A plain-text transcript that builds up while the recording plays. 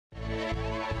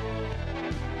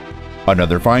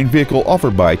Another fine vehicle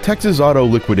offered by Texas Auto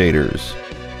Liquidators.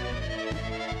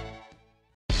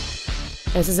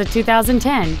 This is a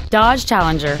 2010 Dodge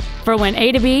Challenger for when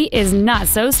A to B is not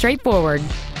so straightforward.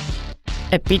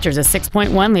 It features a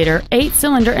 6.1-liter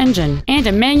 8-cylinder engine and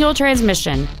a manual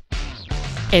transmission.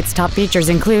 Its top features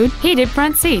include heated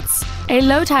front seats, a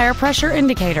low tire pressure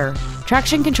indicator,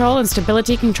 traction control and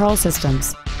stability control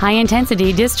systems,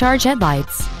 high-intensity discharge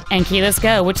headlights, and keyless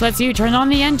go, which lets you turn on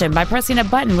the engine by pressing a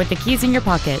button with the keys in your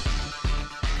pocket.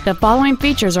 The following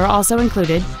features are also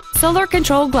included: solar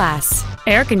control glass,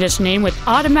 air conditioning with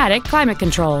automatic climate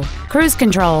control, cruise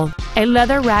control, a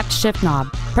leather-wrapped shift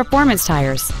knob, performance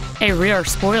tires, a rear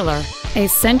spoiler, a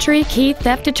Sentry key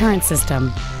theft deterrent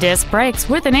system, disc brakes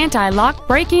with an anti-lock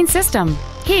braking system,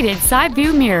 heated side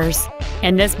view mirrors,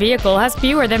 and this vehicle has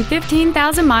fewer than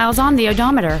 15,000 miles on the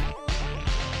odometer.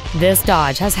 This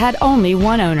Dodge has had only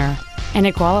one owner, and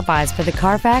it qualifies for the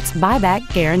Carfax buyback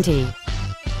guarantee.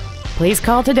 Please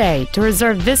call today to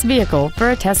reserve this vehicle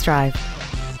for a test drive.